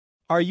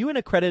Are you an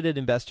accredited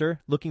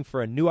investor looking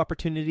for a new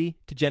opportunity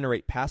to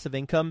generate passive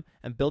income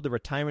and build the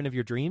retirement of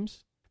your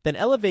dreams? Then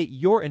elevate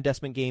your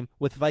investment game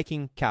with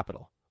Viking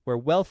Capital, where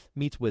wealth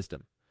meets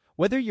wisdom.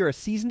 Whether you're a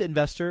seasoned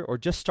investor or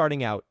just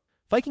starting out,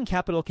 Viking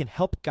Capital can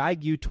help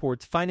guide you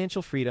towards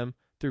financial freedom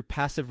through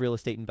passive real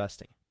estate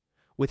investing.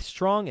 With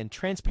strong and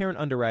transparent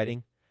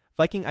underwriting,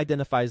 Viking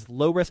identifies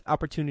low-risk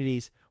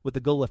opportunities with the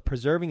goal of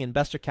preserving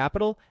investor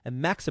capital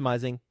and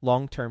maximizing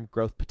long-term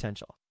growth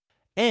potential.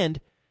 And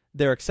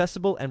their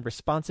accessible and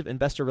responsive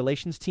investor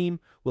relations team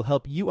will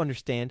help you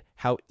understand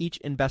how each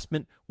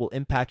investment will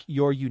impact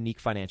your unique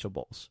financial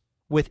goals.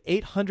 With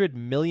 $800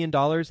 million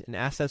in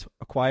assets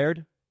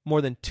acquired,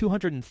 more than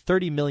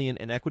 $230 million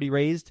in equity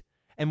raised,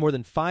 and more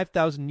than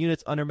 5,000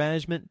 units under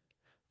management,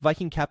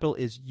 Viking Capital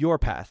is your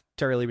path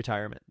to early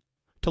retirement.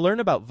 To learn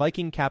about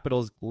Viking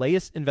Capital's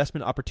latest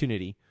investment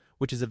opportunity,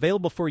 which is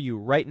available for you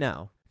right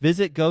now,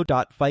 visit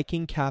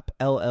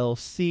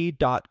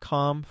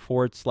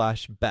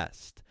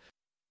go.vikingcapllc.com/best.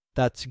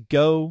 That's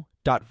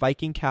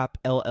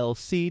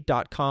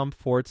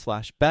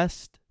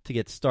go.vikingcapllc.com/best to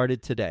get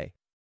started today.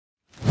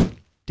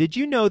 Did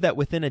you know that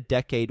within a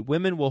decade,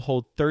 women will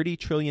hold $30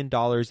 trillion in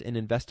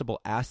investable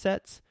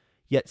assets?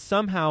 Yet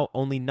somehow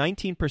only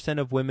 19%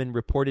 of women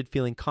reported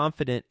feeling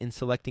confident in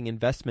selecting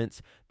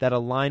investments that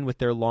align with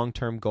their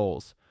long-term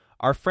goals.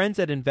 Our friends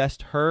at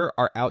InvestHer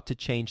are out to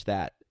change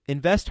that.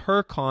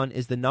 InvestHerCon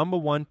is the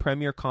 #1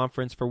 premier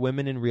conference for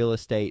women in real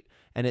estate,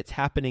 and it's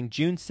happening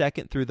June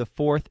 2nd through the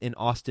 4th in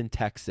Austin,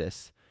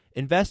 Texas.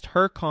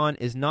 InvestHerCon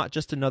is not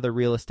just another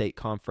real estate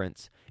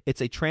conference. It's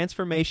a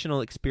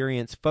transformational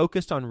experience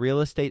focused on real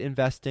estate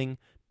investing,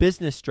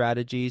 business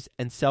strategies,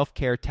 and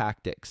self-care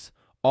tactics,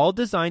 all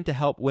designed to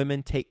help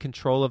women take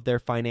control of their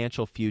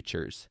financial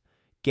futures.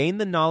 Gain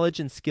the knowledge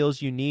and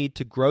skills you need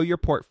to grow your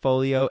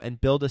portfolio and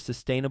build a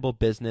sustainable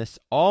business,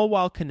 all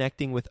while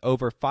connecting with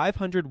over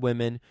 500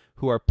 women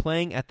who are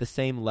playing at the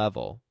same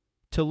level.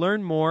 To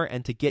learn more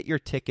and to get your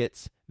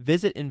tickets,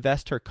 visit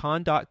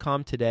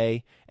InvestHerCon.com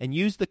today and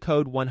use the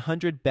code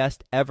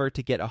 100BESTEVER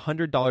to get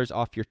 $100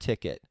 off your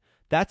ticket.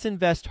 That's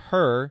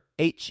InvestHer,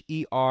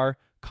 H-E-R,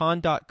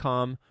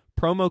 con.com,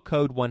 promo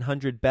code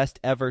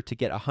 100BESTEVER to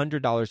get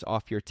 $100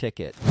 off your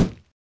ticket.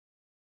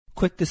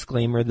 Quick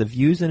disclaimer, the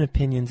views and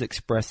opinions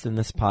expressed in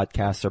this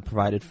podcast are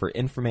provided for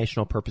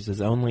informational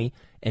purposes only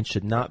and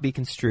should not be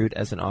construed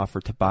as an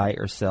offer to buy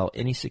or sell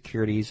any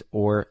securities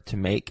or to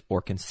make or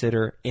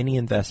consider any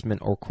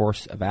investment or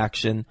course of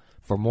action.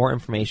 For more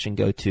information,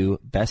 go to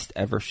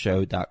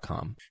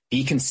bestevershow.com.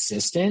 Be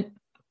consistent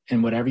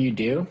in whatever you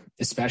do,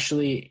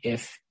 especially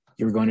if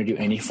you're going to do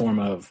any form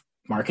of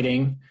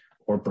marketing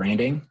or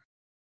branding.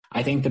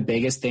 I think the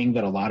biggest thing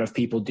that a lot of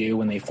people do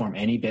when they form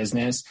any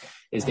business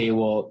is they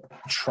will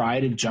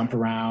try to jump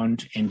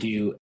around and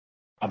do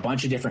a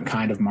bunch of different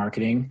kind of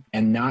marketing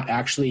and not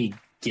actually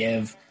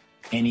give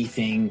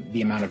anything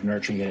the amount of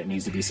nurturing that it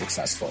needs to be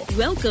successful.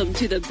 Welcome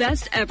to the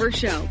Best Ever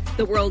Show,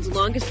 the world's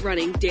longest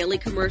running daily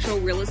commercial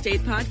real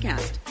estate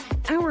podcast.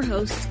 Our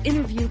hosts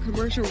interview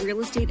commercial real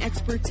estate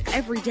experts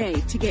every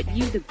day to get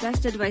you the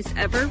best advice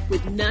ever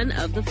with none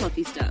of the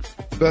fluffy stuff.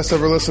 Best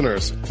ever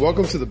listeners,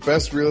 welcome to the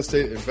Best Real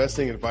Estate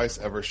Investing Advice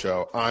Ever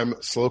Show. I'm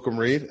Slocum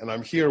Reed, and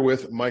I'm here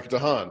with Mike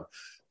DeHaan.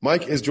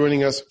 Mike is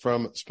joining us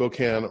from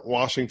Spokane,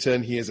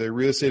 Washington. He is a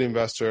real estate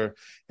investor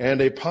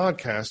and a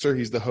podcaster.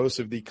 He's the host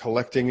of the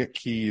Collecting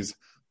Keys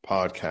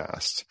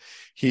podcast.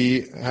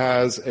 He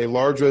has a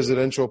large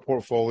residential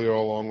portfolio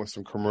along with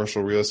some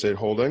commercial real estate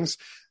holdings.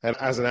 And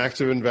as an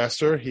active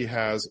investor, he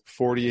has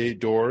 48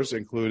 doors,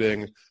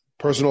 including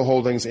personal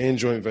holdings and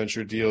joint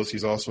venture deals.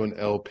 He's also an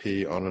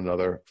LP on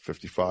another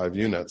 55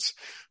 units.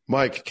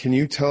 Mike, can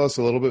you tell us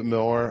a little bit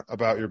more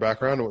about your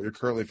background and what you're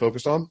currently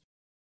focused on?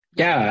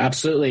 Yeah,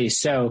 absolutely.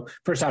 So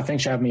first off,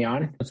 thanks for having me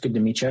on. It's good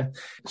to meet you.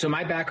 So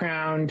my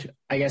background,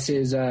 I guess,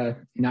 is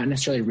not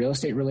necessarily real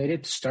estate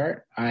related to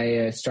start.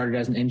 I started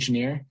as an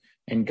engineer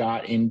and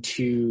got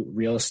into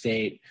real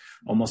estate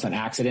almost on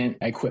accident.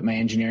 I quit my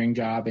engineering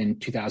job in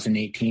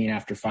 2018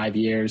 after 5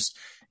 years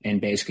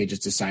and basically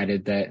just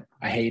decided that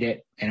I hate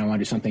it and I want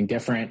to do something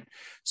different.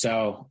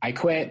 So I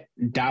quit,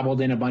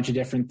 dabbled in a bunch of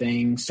different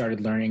things,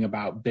 started learning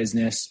about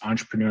business,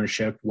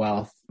 entrepreneurship,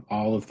 wealth,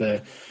 all of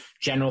the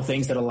general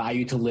things that allow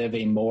you to live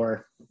a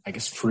more, I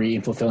guess, free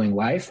and fulfilling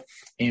life.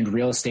 And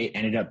real estate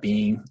ended up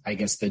being, I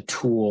guess, the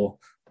tool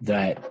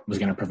that was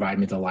going to provide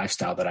me the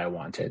lifestyle that I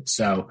wanted.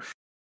 So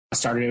I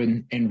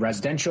started in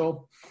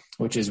residential,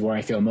 which is where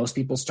I feel most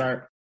people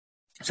start.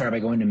 Started by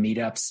going to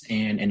meetups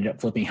and ended up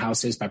flipping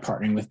houses by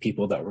partnering with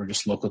people that were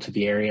just local to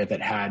the area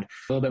that had a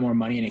little bit more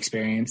money and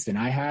experience than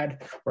I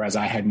had, whereas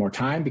I had more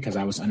time because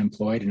I was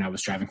unemployed and I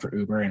was driving for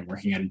Uber and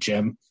working at a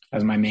gym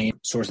as my main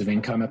source of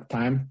income at the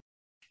time,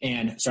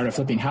 and started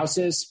flipping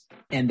houses.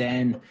 And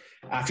then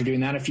after doing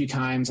that a few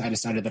times, I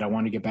decided that I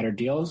wanted to get better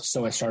deals.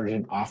 So I started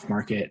an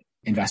off-market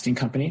investing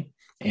company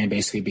and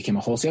basically became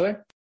a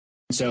wholesaler.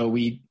 So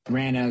we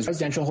ran as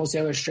residential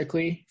wholesalers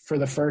strictly for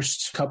the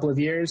first couple of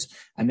years.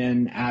 And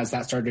then as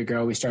that started to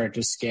grow, we started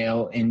to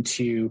scale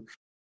into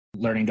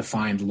learning to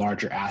find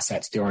larger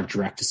assets through our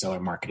direct-to-seller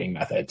marketing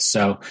methods.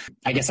 So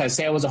I guess I'd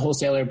say I was a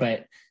wholesaler,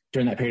 but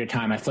during that period of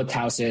time, I flipped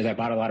houses. I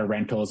bought a lot of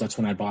rentals. That's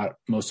when I bought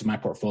most of my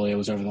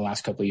portfolios over the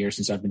last couple of years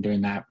since I've been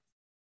doing that.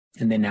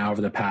 And then now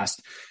over the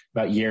past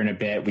about year and a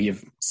bit, we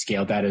have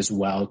scaled that as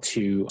well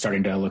to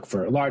starting to look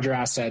for larger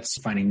assets,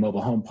 finding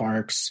mobile home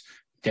parks,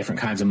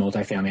 different kinds of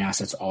multifamily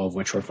assets, all of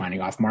which we're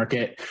finding off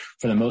market.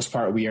 For the most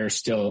part, we are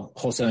still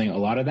wholesaling a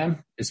lot of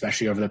them,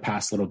 especially over the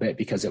past little bit,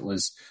 because it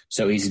was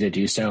so easy to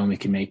do so and we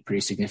can make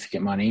pretty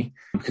significant money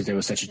because there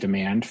was such a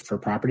demand for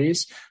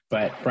properties.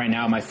 But right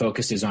now, my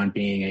focus is on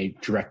being a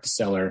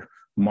direct-to-seller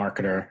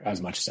marketer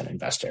as much as an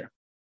investor.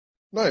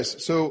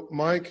 Nice. So,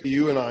 Mike,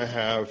 you and I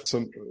have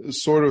some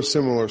sort of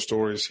similar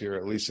stories here,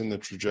 at least in the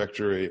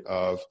trajectory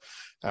of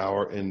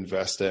our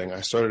investing.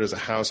 I started as a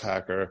house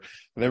hacker.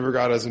 I never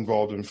got as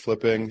involved in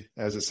flipping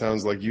as it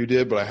sounds like you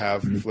did, but I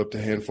have flipped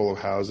a handful of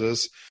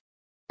houses.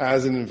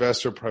 As an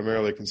investor,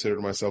 primarily considered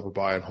myself a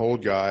buy and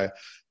hold guy,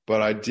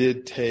 but I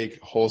did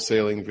take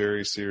wholesaling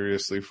very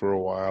seriously for a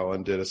while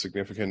and did a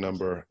significant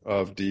number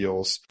of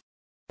deals.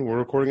 We're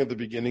recording at the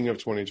beginning of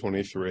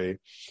 2023.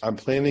 I'm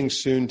planning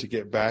soon to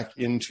get back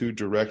into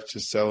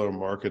direct-to-seller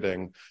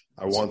marketing.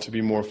 I want to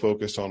be more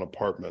focused on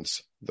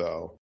apartments,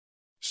 though.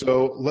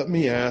 So let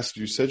me ask,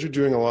 you said you're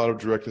doing a lot of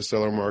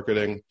direct-to-seller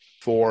marketing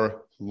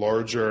for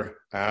larger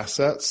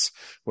assets.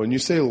 When you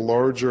say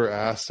larger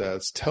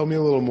assets, tell me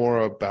a little more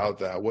about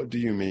that. What do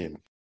you mean?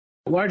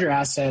 Larger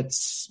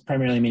assets,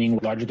 primarily meaning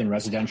larger than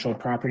residential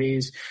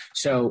properties.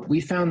 So we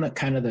found that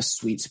kind of the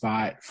sweet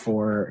spot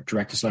for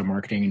direct-to-seller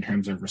marketing in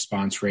terms of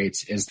response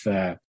rates is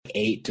the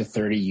 8 to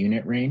 30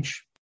 unit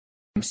range.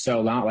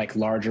 So not like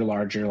larger,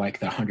 like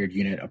the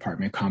 100-unit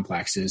apartment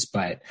complexes,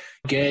 but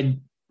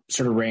good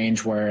sort of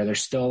range where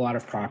there's still a lot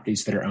of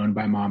properties that are owned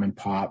by mom and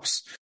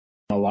pops.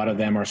 A lot of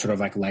them are sort of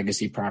like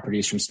legacy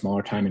properties from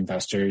smaller time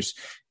investors,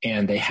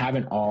 and they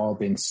haven't all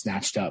been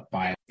snatched up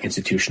by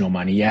institutional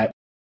money yet.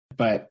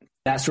 But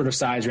that sort of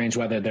size range,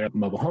 whether they're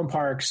mobile home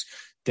parks,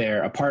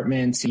 they're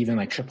apartments, even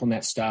like triple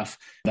net stuff,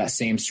 that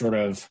same sort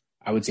of,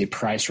 I would say,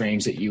 price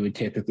range that you would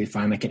typically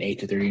find like an 8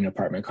 to 30 unit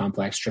apartment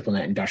complex. Triple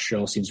net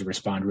industrial seems to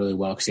respond really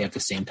well because they have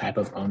the same type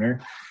of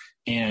owner.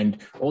 And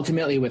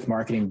ultimately with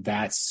marketing,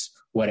 that's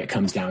what it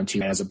comes down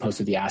to. As opposed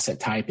to the asset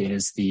type, it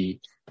is the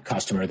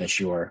customer that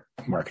you're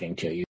marketing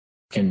to. You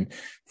can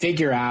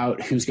figure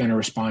out who's going to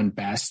respond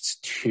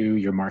best to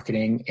your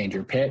marketing and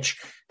your pitch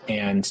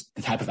and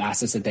the type of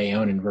assets that they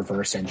own and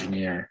reverse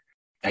engineer,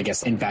 I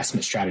guess,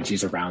 investment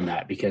strategies around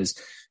that. Because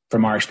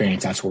from our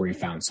experience, that's where we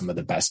found some of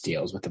the best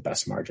deals with the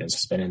best margins.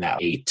 It's been in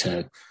that 8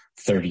 to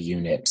 30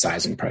 unit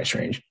size and price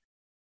range.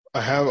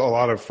 I have a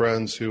lot of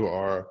friends who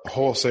are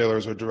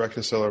wholesalers or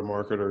direct-to-seller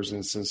marketers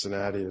in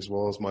Cincinnati, as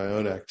well as my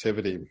own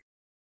activity.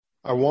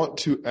 I want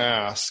to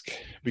ask,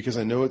 because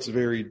I know it's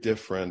very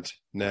different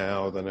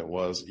now than it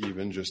was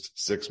even just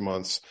 6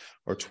 months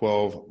or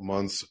 12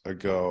 months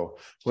ago.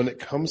 When it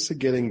comes to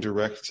getting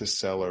direct to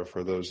seller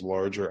for those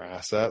larger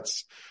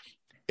assets,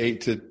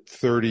 8 to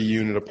 30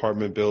 unit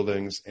apartment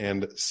buildings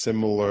and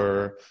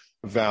similar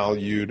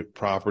valued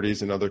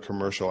properties and other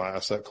commercial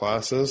asset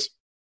classes,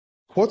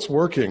 what's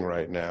working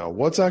right now?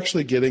 What's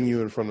actually getting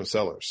you in front of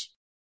sellers?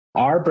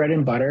 Our bread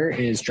and butter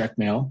is direct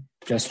mail,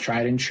 just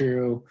tried and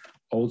true,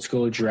 old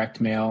school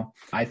direct mail.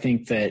 I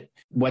think that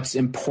what's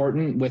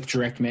important with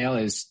direct mail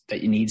is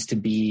that it needs to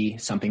be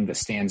something that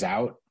stands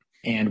out.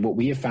 And what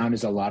we have found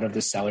is a lot of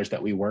the sellers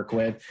that we work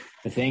with,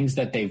 the things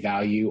that they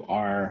value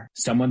are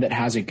someone that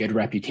has a good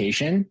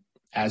reputation,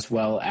 as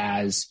well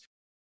as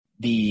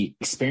the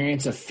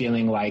experience of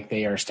feeling like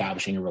they are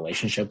establishing a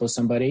relationship with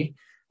somebody,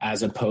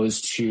 as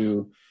opposed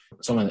to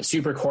someone that's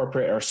super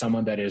corporate or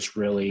someone that is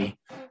really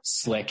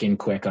slick and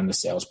quick on the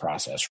sales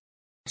process.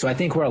 So I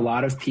think where a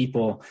lot of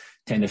people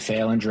tend to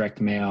fail in direct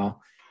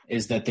mail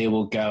is that they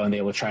will go and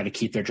they will try to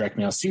keep their direct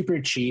mail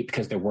super cheap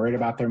because they're worried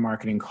about their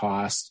marketing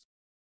costs,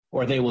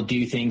 or they will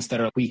do things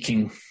that we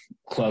can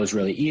close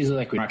really easily,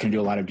 like we're not going to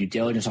do a lot of due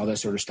diligence, all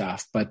this sort of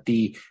stuff. But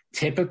the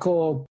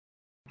typical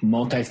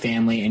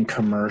multifamily and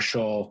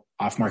commercial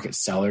off-market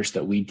sellers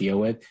that we deal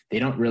with, they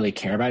don't really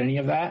care about any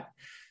of that.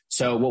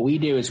 So what we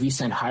do is we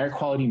send higher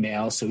quality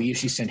mail. So we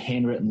usually send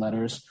handwritten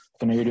letters.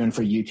 I know you're doing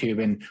for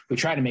YouTube, and we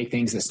try to make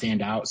things that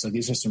stand out. So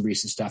these are some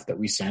recent stuff that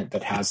we sent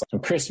that has some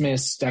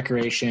Christmas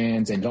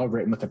decorations and all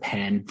written with a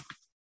pen.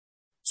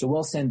 So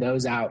we'll send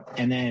those out,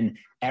 and then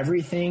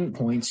everything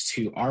points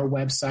to our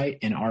website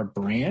and our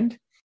brand,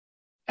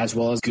 as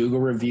well as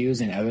Google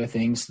reviews and other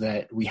things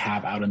that we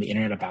have out on the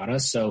internet about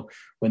us. So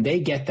when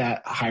they get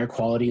that higher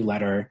quality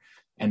letter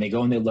and they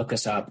go and they look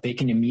us up, they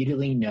can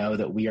immediately know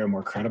that we are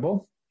more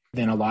credible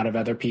than a lot of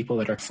other people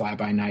that are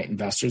fly-by-night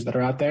investors that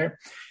are out there.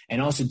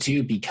 And also,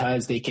 too,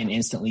 because they can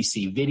instantly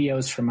see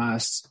videos from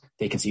us,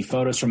 they can see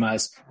photos from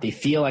us, they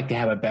feel like they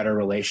have a better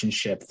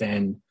relationship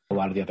than a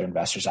lot of the other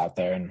investors out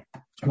there. And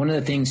one of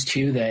the things,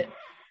 too, that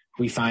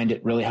we find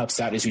it really helps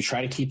out is we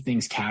try to keep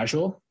things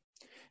casual,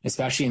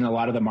 especially in a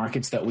lot of the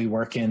markets that we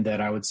work in that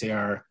I would say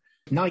are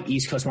not like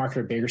East Coast market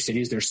or bigger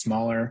cities. They're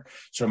smaller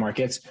sort of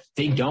markets.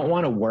 They don't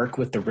want to work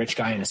with the rich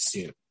guy in a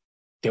suit.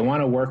 they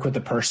want to work with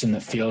the person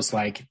that feels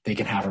like they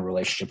can have a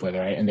relationship with,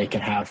 right? And they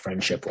can have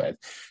friendship with.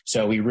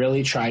 So we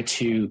really try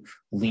to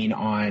lean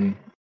on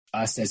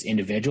us as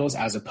individuals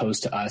as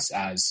opposed to us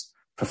as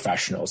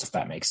professionals, if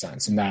that makes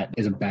sense. And that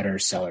is a better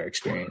seller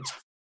experience.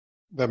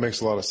 That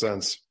makes a lot of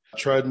sense.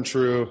 Tried and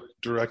true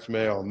direct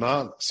mail.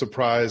 Not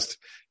surprised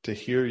to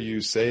hear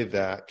you say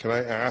that. Can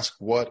I ask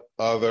what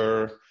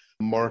other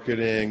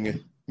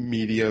marketing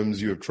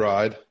mediums you have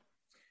tried?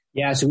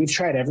 Yeah, so we've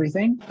tried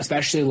everything.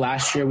 Especially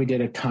last year, we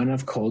did a ton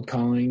of cold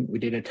calling. We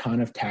did a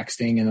ton of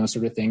texting and those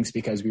sort of things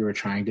because we were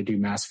trying to do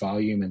mass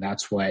volume. And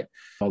that's what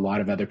a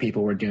lot of other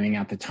people were doing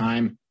at the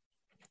time.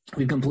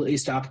 We completely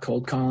stopped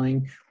cold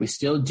calling. We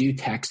still do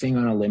texting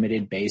on a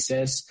limited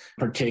basis,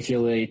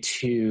 particularly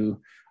to,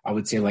 I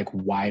would say, like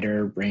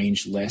wider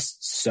range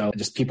lists. So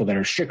just people that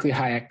are strictly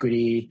high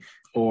equity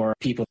or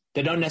people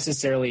that don't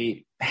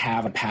necessarily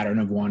have a pattern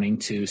of wanting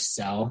to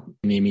sell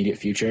in the immediate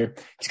future,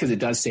 just because it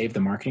does save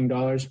the marketing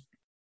dollars.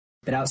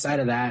 But outside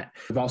of that,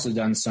 we've also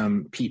done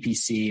some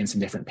PPC and some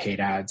different paid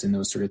ads and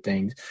those sort of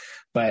things.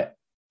 But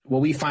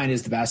what we find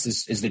is the best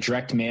is the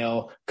direct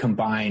mail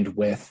combined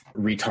with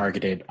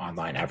retargeted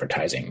online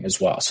advertising as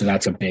well. So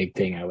that's a big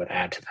thing I would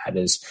add to that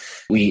is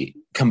we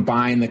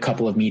combine the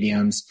couple of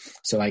mediums.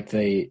 So like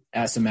the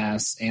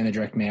SMS and the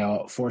direct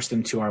mail, force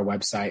them to our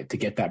website to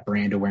get that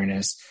brand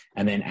awareness.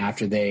 And then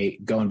after they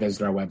go and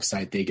visit our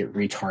website, they get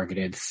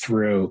retargeted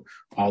through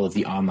all of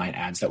the online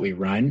ads that we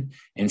run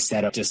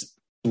instead of just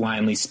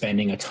blindly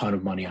spending a ton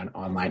of money on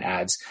online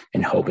ads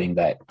and hoping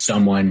that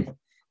someone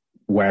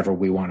wherever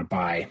we want to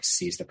buy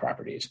sees the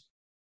properties.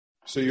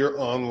 So your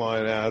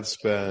online ad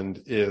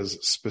spend is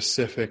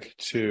specific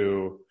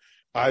to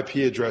IP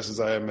addresses,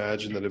 I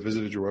imagine, that have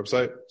visited your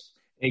website?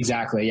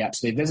 Exactly. Yeah.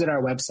 So they visit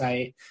our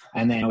website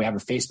and then we have a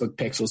Facebook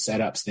pixel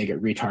set up so they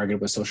get retargeted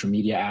with social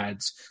media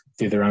ads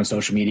through their own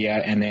social media.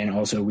 And then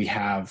also we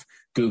have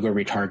Google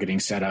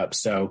retargeting set up.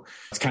 So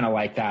it's kind of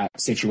like that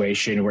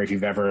situation where if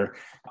you've ever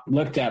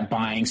looked at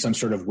buying some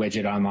sort of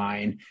widget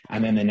online,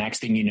 and then the next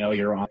thing you know,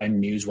 you're on a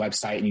news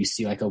website and you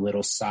see like a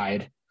little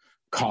side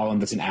column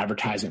that's an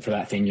advertisement for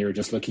that thing you were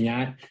just looking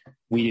at.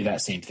 We do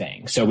that same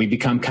thing. So we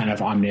become kind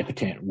of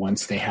omnipotent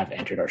once they have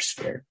entered our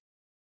sphere.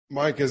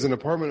 Mike, as an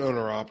apartment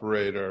owner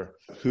operator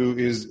who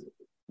is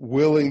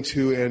willing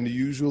to and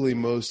usually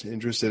most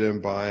interested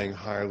in buying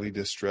highly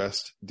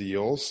distressed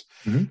deals,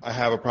 I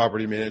have a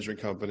property management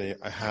company.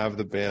 I have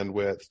the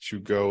bandwidth to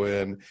go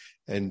in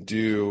and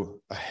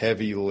do a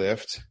heavy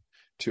lift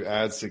to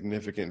add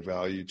significant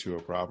value to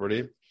a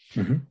property.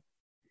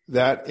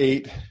 That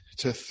 8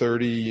 to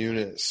 30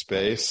 unit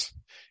space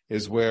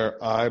is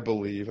where I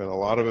believe, and a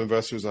lot of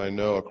investors I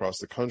know across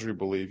the country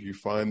believe, you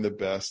find the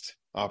best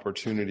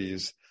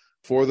opportunities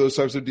for those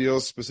types of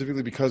deals,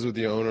 specifically because of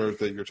the owner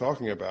that you're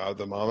talking about,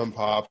 the mom and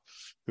pop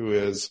who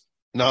is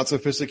not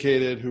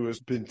sophisticated, who has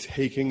been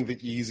taking the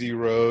easy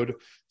road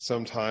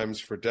sometimes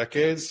for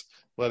decades,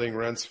 letting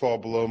rents fall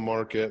below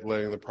market,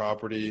 letting the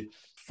property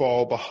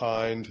fall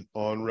behind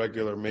on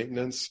regular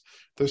maintenance.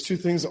 Those two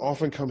things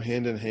often come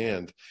hand in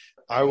hand.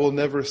 I will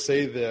never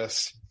say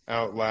this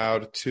out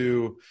loud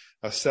to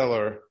a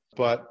seller,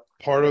 but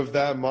part of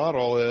that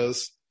model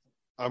is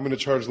I'm going to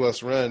charge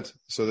less rent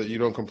so that you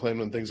don't complain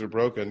when things are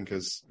broken,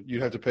 because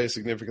you'd have to pay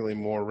significantly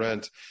more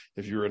rent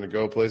if you were going to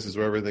go places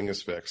where everything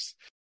is fixed.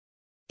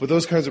 But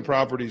those kinds of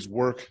properties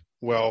work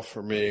well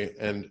for me,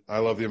 and I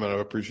love the amount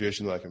of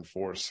appreciation that I can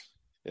force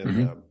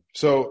in them.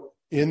 So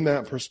in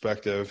that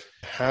perspective,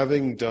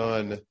 having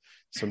done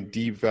some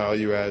deep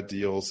value add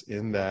deals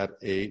in that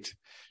 8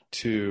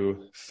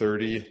 to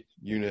 30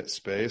 unit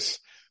space,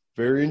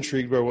 very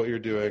intrigued by what you're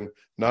doing.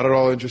 Not at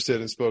all interested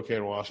in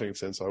Spokane,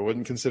 Washington, so I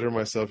wouldn't consider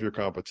myself your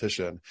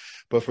competition.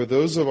 But for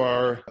those of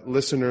our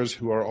listeners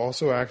who are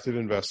also active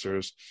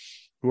investors,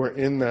 who are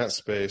in that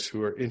space,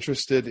 who are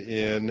interested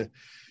in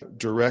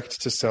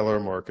direct to seller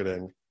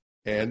marketing,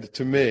 and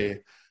to me,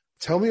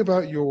 tell me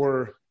about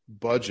your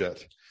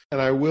budget.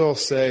 And I will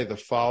say the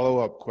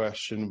follow-up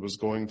question was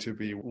going to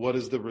be, what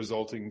is the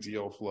resulting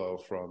deal flow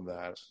from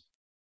that?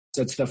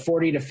 So it's the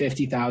 $40,000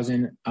 to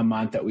 $50,000 a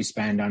month that we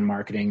spend on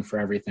marketing for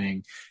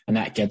everything. And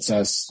that gets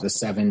us the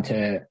 7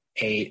 to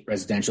 8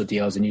 residential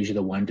deals and usually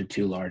the 1 to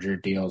 2 larger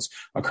deals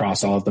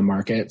across all of the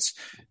markets.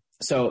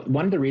 So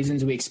one of the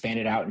reasons we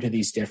expanded out into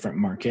these different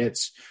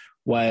markets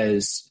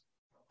was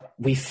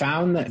we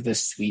found that the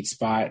sweet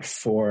spot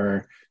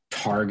for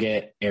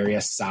target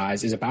area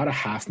size is about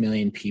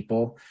 500,000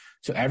 people.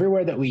 So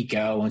everywhere that we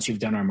go, once we've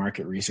done our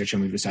market research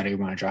and we've decided we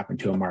want to drop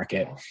into a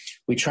market,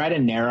 we try to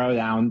narrow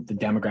down the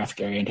demographic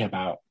area into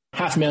about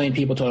 500,000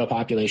 people total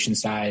population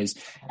size.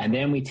 And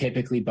then we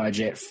typically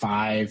budget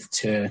 $5,000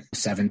 to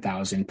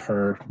 $7,000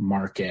 per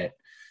market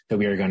that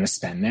we are going to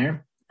spend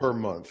there. Per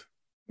month.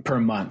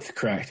 Per month,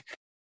 correct.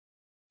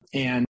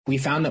 And we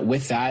found that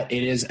with that,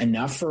 it is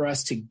enough for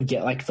us to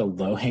get like the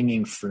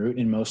low-hanging fruit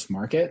in most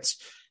markets.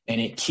 And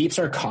it keeps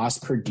our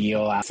cost per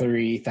deal at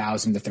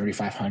 $30,000 to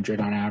 $3,500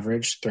 on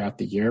average throughout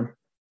the year.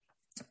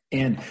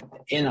 And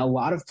in a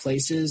lot of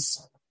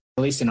places,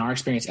 at least in our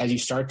experience, as you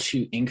start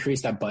to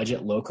increase that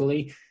budget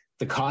locally,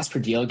 the cost per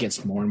deal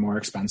gets more and more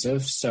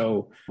expensive.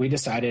 So we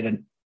decided a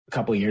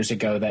couple of years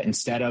ago that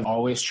instead of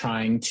always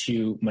trying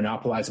to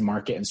monopolize a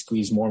market and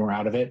squeeze more and more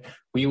out of it,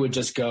 we would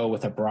just go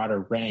with a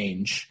broader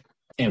range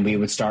and we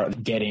would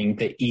start getting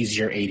the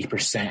easier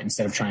 80%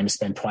 instead of trying to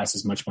spend twice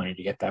as much money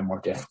to get that more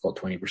difficult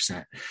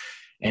 20%.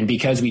 And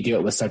because we do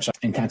it with such an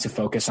intensive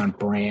focus on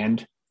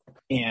brand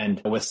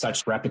and with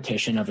such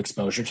repetition of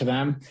exposure to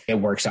them, it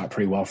works out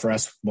pretty well for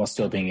us while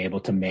still being able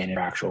to manage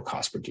our actual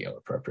cost per deal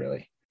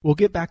appropriately. We'll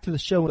get back to the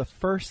show, but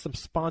first, some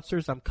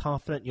sponsors I'm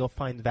confident you'll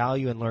find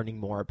value in learning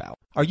more about.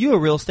 Are you a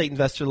real estate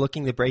investor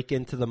looking to break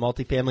into the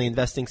multifamily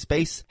investing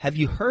space? Have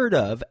you heard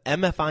of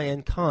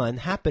MFIN Con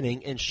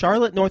happening in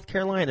Charlotte, North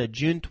Carolina,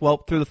 June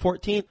 12th through the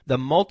 14th? The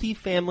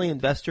Multifamily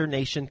Investor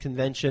Nation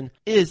Convention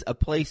is a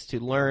place to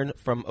learn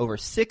from over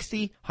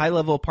 60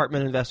 high-level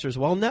apartment investors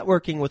while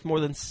networking with more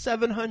than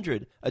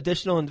 700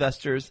 additional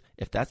investors.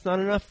 If that's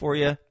not enough for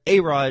you,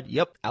 A-Rod,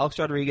 Alex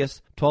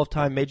Rodriguez,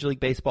 12-time Major League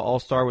Baseball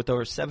All-Star with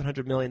over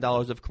 $700 million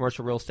of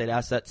commercial real estate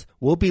assets,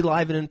 will be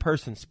live and in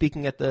person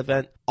speaking at the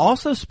event.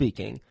 Also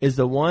speaking is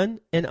the one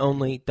and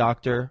only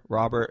Dr.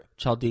 Robert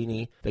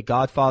Cialdini, the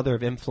godfather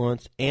of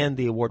influence and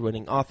the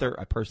award-winning author.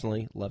 I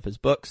personally love his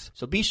books.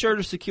 So be sure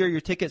to secure your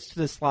tickets to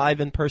this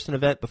live in-person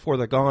event before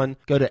they're gone.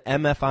 Go to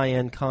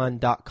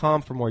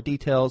mfincon.com for more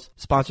details.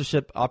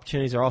 Sponsorship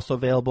opportunities are also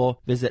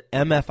available. Visit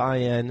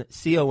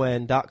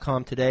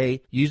mfincon.com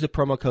today. Use the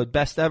promo code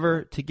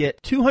BESTEVER to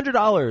get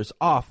 $200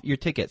 off your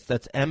tickets.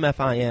 That's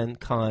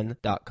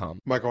mfincon.com.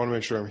 Mike, I want to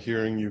make sure I'm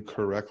hearing you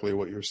correctly.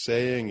 What you're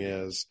saying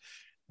is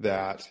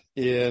that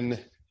in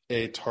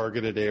a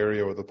targeted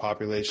area with a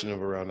population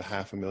of around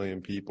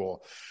 500,000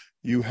 people,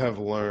 you have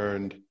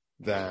learned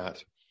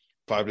that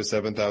 $5,000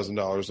 to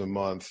 $7,000 a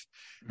month,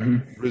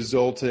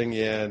 resulting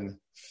in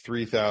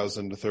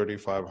 $3,000 to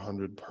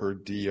 $3,500 per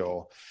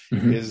deal,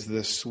 is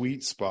the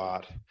sweet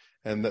spot,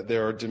 and that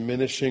there are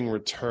diminishing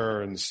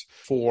returns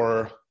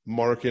for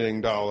marketing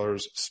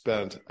dollars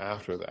spent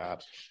after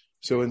that.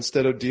 So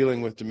instead of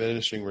dealing with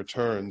diminishing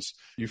returns,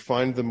 you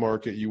find the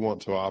market you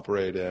want to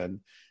operate in.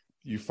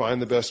 You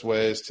find the best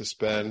ways to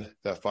spend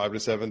that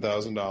 $5,000 to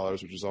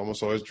 $7,000, which is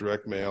almost always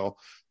direct mail,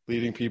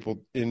 leading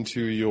people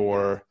into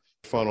your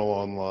funnel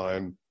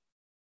online.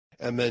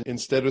 And then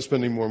instead of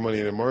spending more money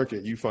in a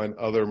market, you find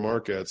other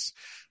markets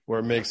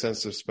where it makes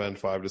sense to spend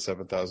 $5,000 to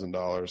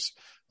 $7,000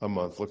 a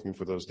month looking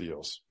for those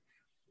deals.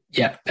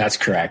 Yeah, that's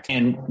correct.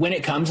 And when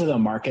it comes to the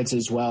markets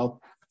as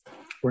well,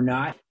 we're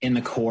not in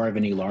the core of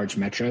any large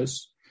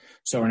metros.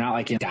 So we're not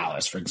like in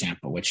Dallas, for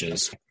example, which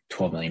is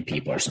 12 million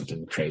people or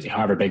something crazy,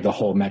 however big the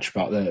whole the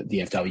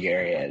DFW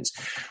area is.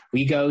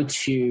 We go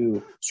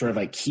to sort of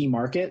like key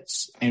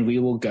markets, and we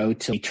will go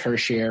to a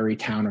tertiary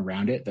town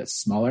around it that's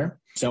smaller.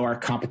 So our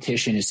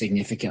competition is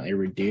significantly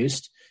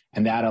reduced,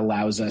 and that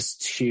allows us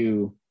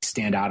to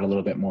stand out a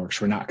little bit more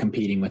because we're not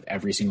competing with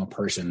every single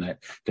person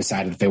that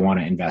decided that they want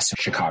to invest in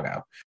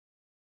Chicago.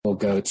 We'll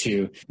go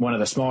to one of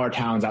the smaller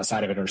towns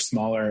outside of it, or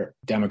smaller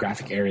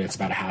demographic area that's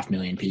about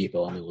 500,000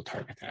 people, and we will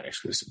target that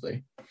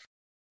exclusively.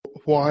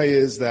 Why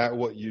is that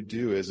what you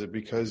do? Is it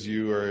because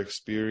you are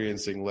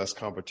experiencing less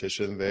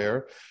competition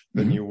there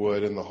than you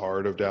would in the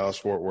heart of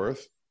Dallas-Fort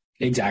Worth?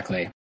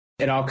 Exactly.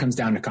 It all comes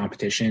down to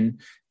competition.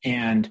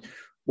 And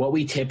what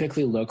we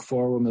typically look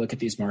for when we look at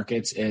these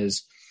markets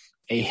is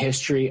a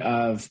history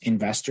of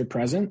investor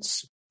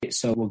presence.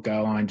 So we'll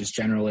go on just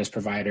generalist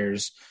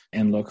providers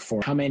and look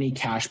for how many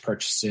cash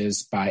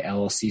purchases by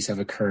LLCs have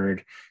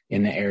occurred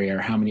in the area,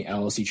 or how many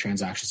LLC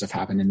transactions have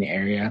happened in the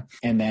area.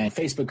 And then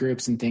Facebook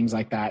groups and things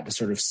like that to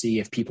sort of see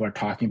if people are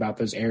talking about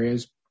those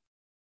areas.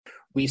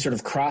 We sort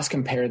of cross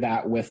compare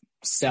that with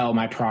sell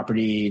my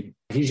property,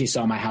 usually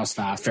sell my house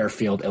fast,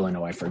 Fairfield,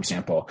 Illinois, for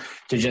example,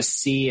 to just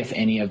see if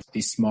any of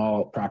these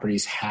small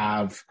properties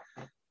have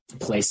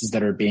places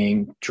that are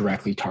being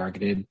directly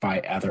targeted by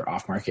other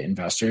off-market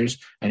investors.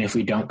 And if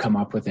we don't come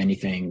up with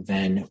anything,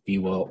 then we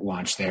will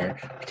launch there.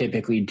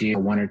 Typically do a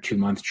 1 or 2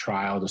 month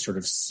trial to sort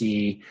of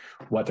see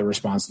what the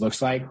response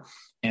looks like.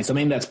 And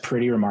something that's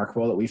pretty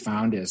remarkable that we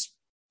found is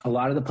a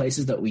lot of the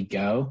places that we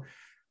go,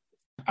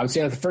 I would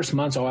say like the first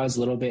month's always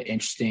a little bit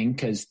interesting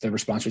because the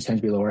response rates tend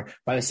to be lower.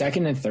 By the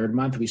second and third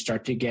month, we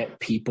start to get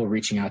people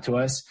reaching out to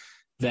us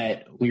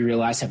that we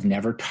realize have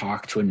never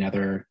talked to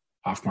another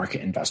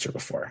off-market investor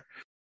before,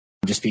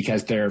 just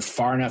because they're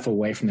far enough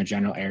away from the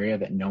general area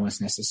that no one's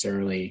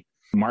necessarily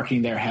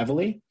marketing there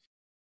heavily.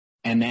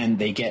 And then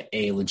they get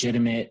a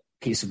legitimate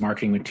piece of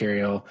marketing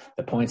material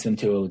that points them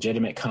to a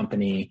legitimate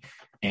company,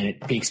 and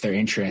it piques their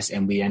interest,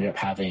 and we ended up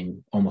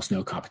having almost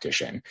no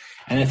competition.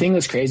 And the thing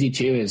that's crazy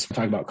too is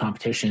talking about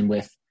competition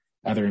with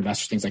other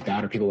investors, things like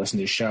that, or people listening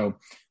to the show.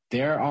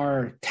 There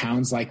are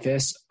towns like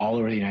this all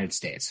over the United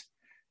States.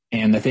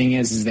 And the thing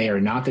is they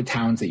are not the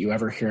towns that you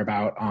ever hear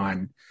about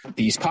on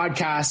these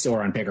podcasts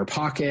or on Bigger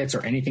Pockets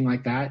or anything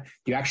like that.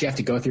 You actually have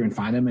to go through and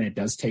find them, and it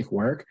does take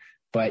work,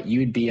 but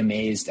you'd be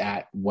amazed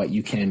at what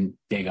you can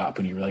dig up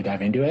when you really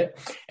dive into it.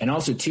 And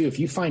also too, if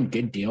you find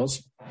good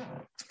deals,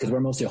 because we're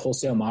mostly a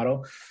wholesale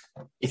model,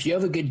 if you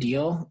have a good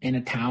deal in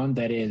a town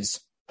that is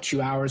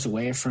 2 hours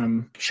away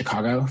from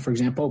Chicago, for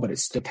example, but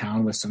it's still a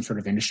town with some sort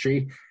of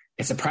industry.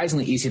 It's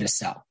surprisingly easy to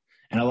sell.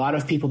 And a lot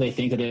of people, they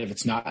think that if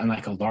it's not in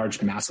like a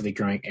large, massively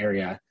growing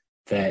area,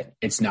 that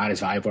it's not as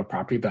valuable a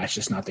property, but that's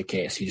just not the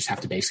case. You just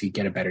have to basically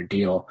get a better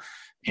deal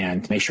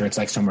and make sure it's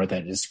like somewhere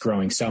that is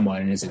growing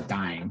somewhat and isn't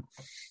dying.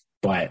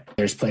 But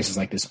there's places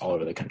like this all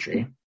over the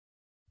country.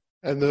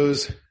 And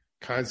those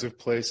kinds of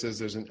places,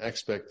 there's an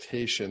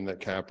expectation that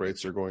cap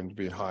rates are going to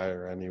be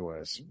higher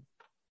anyways.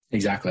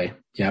 Exactly.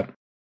 Yep.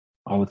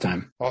 All the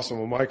time. Awesome.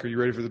 Well, Mike, are you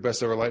ready for the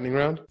best ever lightning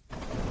round?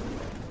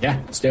 Yeah,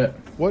 let's do it.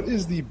 What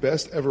is the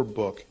best ever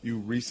book you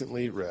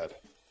recently read?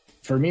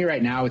 For me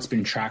right now, it's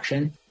been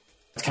Traction.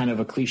 It's kind of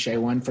a cliche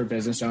one for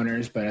business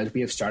owners, but as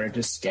we have started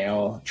to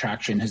scale,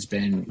 Traction has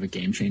been a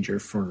game changer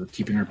for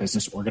keeping our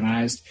business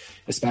organized,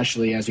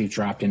 especially as we've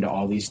dropped into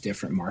all these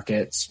different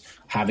markets.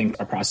 Having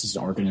a process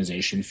and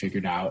organization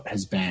figured out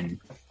has been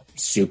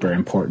super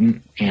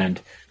important. And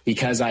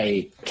because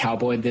I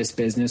cowboyed this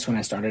business when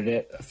I started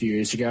it a few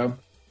years ago,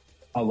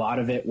 a lot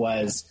of it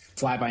was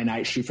fly by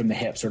night, shoot from the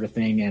hip sort of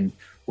thing. And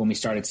when we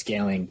started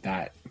scaling,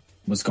 that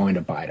was going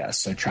to bite us.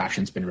 So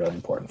Traction's been really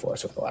important for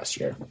us over the last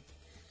year.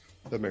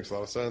 That makes a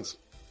lot of sense.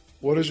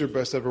 What is your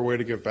best ever way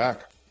to give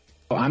back?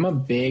 I'm a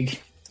big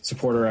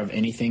supporter of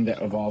anything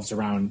that evolves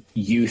around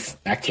youth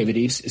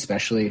activities,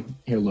 especially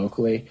here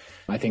locally.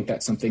 I think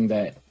that's something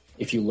that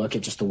if you look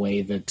at just the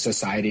way that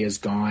society has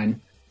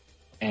gone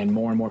and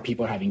more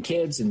people are having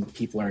kids and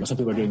some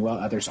people are doing well,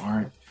 others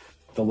aren't.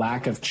 The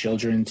lack of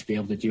children to be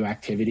able to do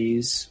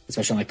activities,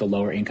 especially on like the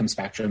lower income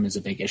spectrum, is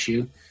a big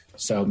issue.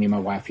 So me and my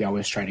wife, we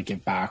always try to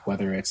give back,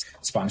 whether it's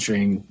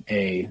sponsoring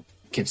a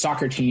kids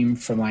soccer team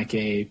from like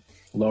a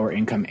lower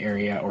income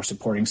area or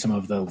supporting some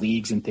of the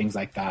leagues and things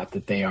like that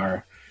they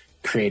are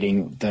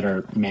creating that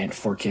are meant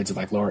for kids of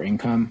like lower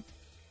income.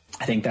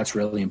 I think that's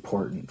really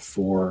important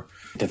for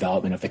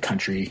development of the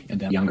country and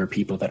the younger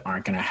people that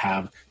aren't going to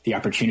have the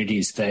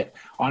opportunities that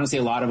honestly,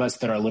 a lot of us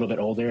that are a little bit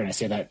older, and I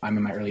say that I'm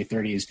in my early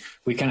 30s,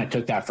 we kind of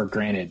took that for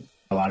granted.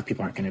 A lot of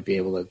people aren't going to be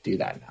able to do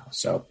that now.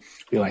 So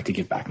we like to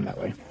give back in that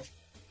way.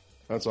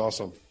 That's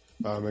awesome.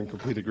 I'm in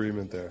complete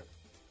agreement there.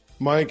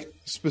 Mike,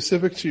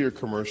 specific to your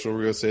commercial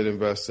real estate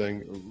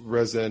investing,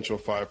 residential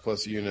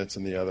 5+ units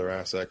and the other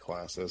asset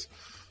classes,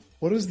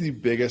 what is the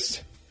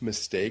biggest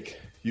mistake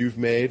you've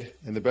made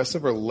and the best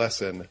ever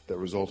lesson that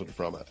resulted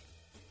from it?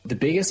 The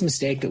biggest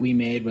mistake that we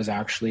made was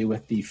actually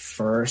with the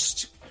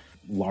first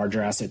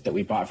larger asset that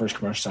we bought, first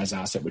commercial size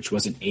asset, which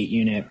was an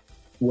 8-unit,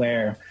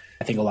 where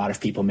I think a lot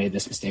of people made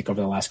this mistake over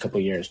the last couple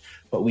of years,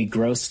 but we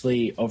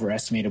grossly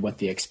overestimated what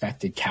the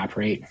expected cap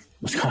rate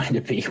was going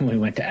to be when we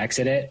went to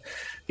exit it,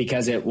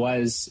 because it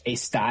was a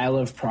style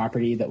of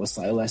property that was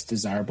slightly less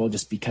desirable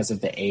just because of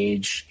the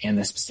age and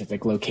the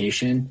specific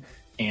location.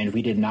 And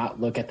we did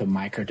not look at the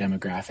micro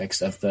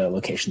demographics of the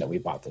location that we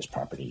bought this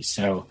property.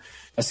 So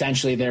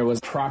essentially there was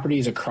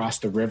properties across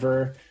the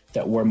river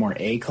that were more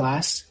A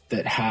class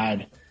that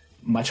had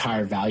much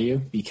higher value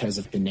because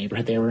of the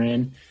neighborhood they were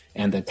in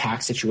and the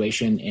tax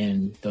situation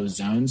in those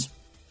zones.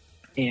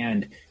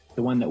 And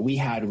the one that we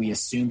had, we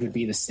assumed would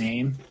be the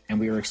same. And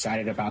we were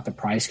excited about the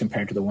price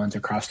compared to the ones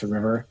across the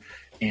river.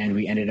 And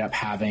we ended up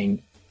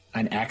having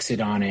an exit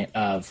on it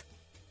of,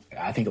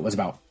 I think it was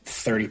about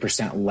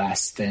 30%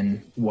 less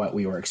than what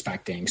we were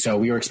expecting. So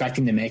we were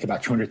expecting to make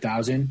about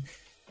 $200,000,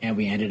 and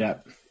we ended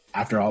up,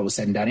 after all was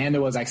said and done, and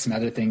there was like some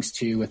other things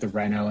too with the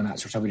reno and that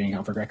sort of stuff we didn't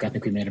account for correctly, I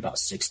think we made about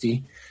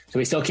 60. So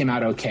we still came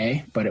out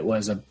okay, but it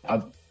was a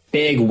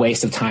big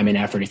waste of time and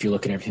effort if you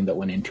look at everything that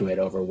went into it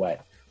over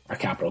what our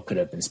capital could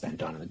have been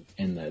spent on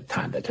in the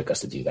time that took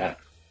us to do that.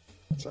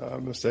 It's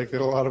a mistake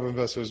that a lot of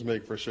investors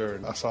make for sure,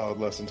 and a solid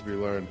lesson to be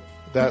learned.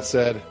 That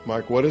said,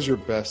 Mike, what is your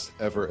best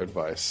ever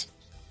advice?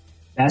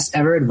 Best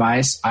ever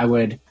advice I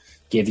would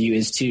give you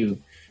is to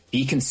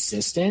be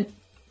consistent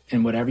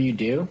in whatever you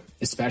do,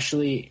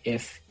 especially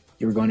if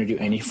you're going to do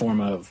any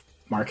form of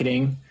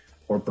marketing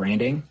or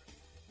branding.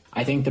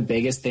 I think the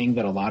biggest thing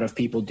that a lot of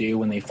people do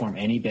when they form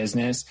any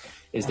business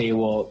is they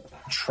will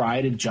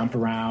try to jump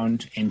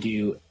around and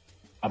do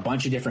a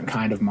bunch of different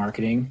kind of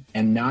marketing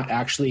and not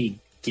actually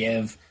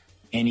give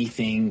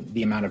anything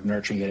the amount of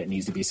nurturing that it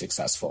needs to be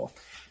successful.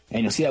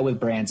 And you'll see that with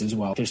brands as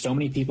well. There's so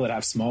many people that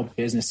have small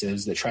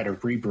businesses that try to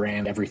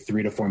rebrand every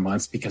 3 to 4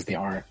 months because they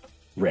aren't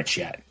rich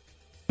yet.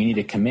 You need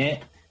to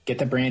commit, get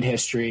the brand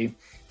history,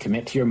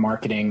 commit to your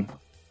marketing,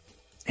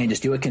 and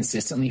just do it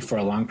consistently for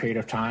a long period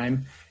of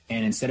time.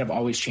 And instead of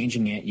always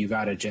changing it, you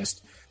got to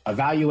just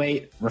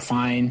evaluate,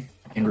 refine,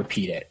 and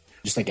repeat it.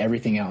 Just like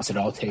everything else, it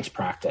all takes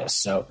practice.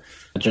 So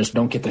just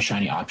don't get the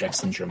shiny object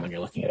syndrome when you're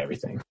looking at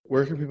everything.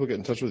 Where can people get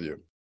in touch with you?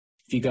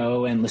 If you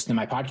go and listen to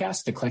my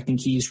podcast, the Collecting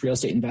Keys Real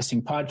Estate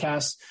Investing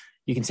Podcast,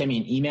 you can send me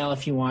an email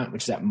if you want,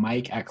 which is at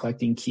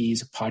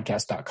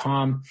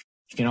mike@collectingkeyspodcast.com.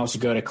 You can also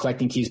go to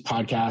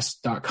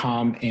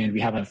collectingkeyspodcast.com, and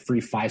we have a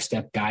free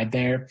 5-step guide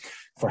there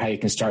for how you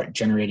can start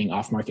generating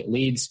off-market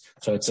leads.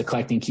 So it's a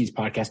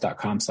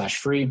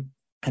collectingkeyspodcast.com/free.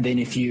 And then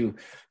if you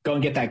go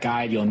and get that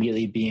guide, you'll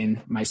immediately be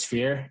in my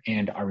sphere,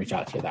 and I'll reach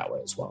out to you that way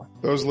as well.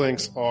 Those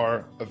links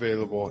are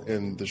available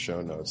in the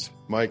show notes.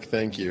 Mike,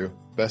 thank you.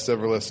 Best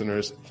ever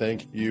listeners,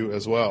 thank you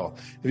as well.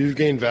 If you've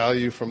gained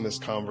value from this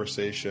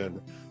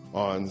conversation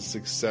on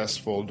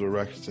successful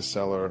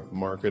direct-to-seller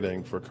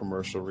marketing for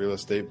commercial real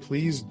estate,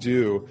 please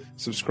do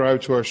subscribe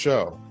to our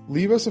show.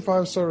 Leave us a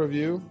 5-star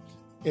review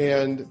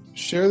and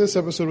share this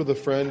episode with a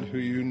friend who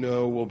you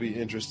know will be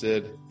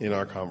interested in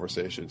our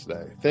conversation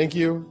today. Thank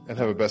you, and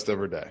have a best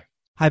ever day.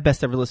 Hi,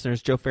 best ever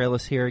listeners. Joe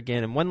Fairless here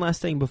again. And one last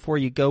thing before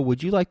you go,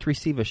 would you like to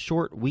receive a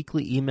short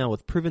weekly email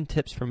with proven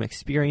tips from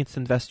experienced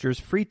investors,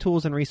 free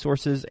tools and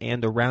resources,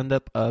 and a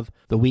roundup of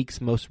the week's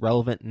most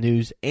relevant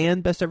news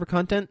and best ever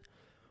content?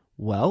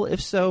 Well, if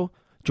so,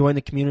 join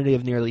the community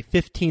of nearly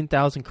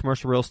 15,000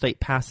 commercial real estate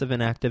passive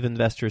and active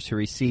investors who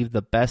receive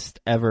the best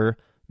ever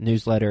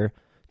newsletter.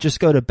 Just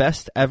go to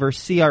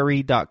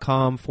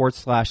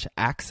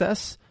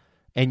bestevercre.com/access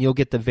and you'll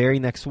get the very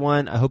next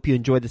one. I hope you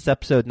enjoyed this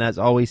episode. And as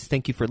always,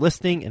 thank you for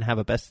listening and have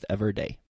a best ever day.